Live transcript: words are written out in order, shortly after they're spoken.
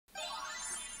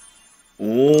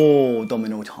Oh,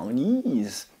 Domino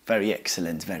Chinese. Very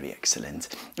excellent, very excellent.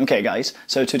 Okay guys,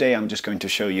 so today I'm just going to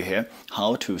show you here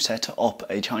how to set up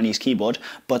a Chinese keyboard,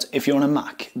 but if you're on a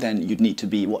Mac, then you'd need to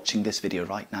be watching this video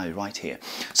right now, right here.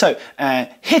 So,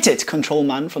 hit it, control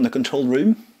man from the control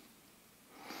room.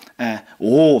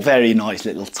 Oh, very nice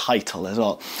little title as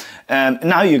well.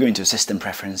 Now you're going to system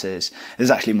preferences. This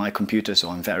is actually my computer, so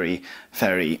I'm very,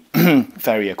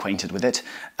 very acquainted with it.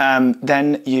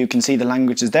 Then you can see the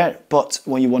languages there, but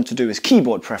what you want to do is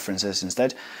keyboard preferences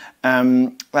instead.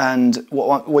 And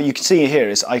what you can see here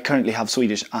is I currently have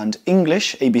Swedish and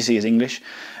English. ABC is English.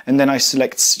 And then I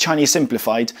select Chinese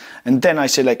simplified, and then I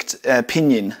select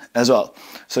pinyin as well.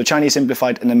 So Chinese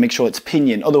simplified, and then make sure it's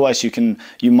pinyin. Otherwise,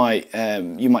 you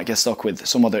might get stuck with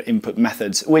some other input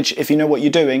methods. Which, if you know what you're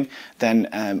doing, then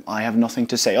I have nothing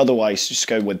to say. Otherwise, just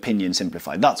go with pinyin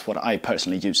simplified. That's what I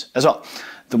personally use as well.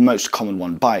 The most common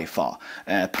one by far.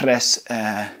 Press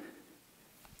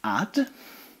add.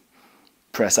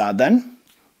 Press add then.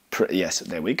 Yes,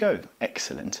 there we go.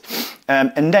 Excellent.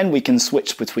 And then we can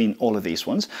switch between all of these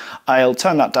ones. I'll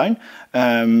turn that down,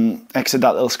 exit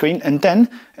that little screen, and then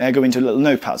go into a little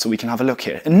notepad so we can have a look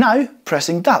here. And now,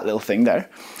 pressing that little thing there,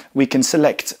 we can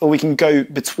select, or we can go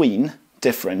between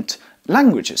different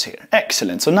languages here.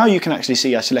 Excellent. So now you can actually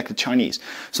see I selected Chinese.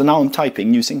 So now I'm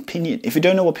typing using pinyin. If you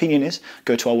don't know what pinyin is,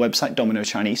 go to our website, Domino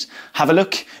Chinese. Have a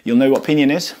look. You'll know what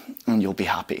pinyin is, and you'll be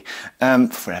happy.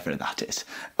 Forever that is.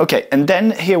 Okay, and then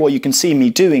here what you can see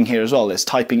me doing here as well is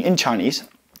typing in Chinese,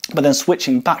 but then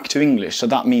switching back to English. So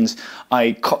that means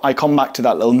I come back to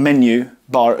that little menu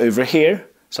bar over here,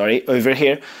 over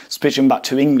here, switching back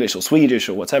to English or Swedish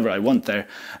or whatever I want there,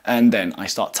 and then I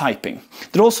start typing.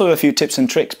 There are also a few tips and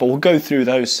tricks, but we'll go through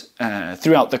those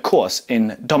throughout the course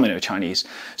in Domino Chinese.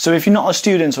 So if you're not a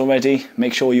student already,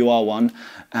 make sure you are one,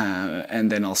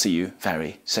 and then I'll see you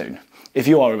very soon. If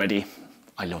you are already,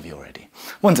 I love you already.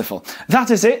 Wonderful.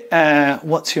 That is it.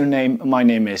 What's your name? My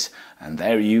name is, and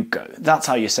there you go. That's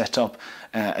how you set up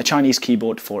a Chinese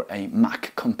keyboard for a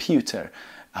Mac computer.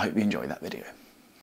 I hope you enjoyed that video.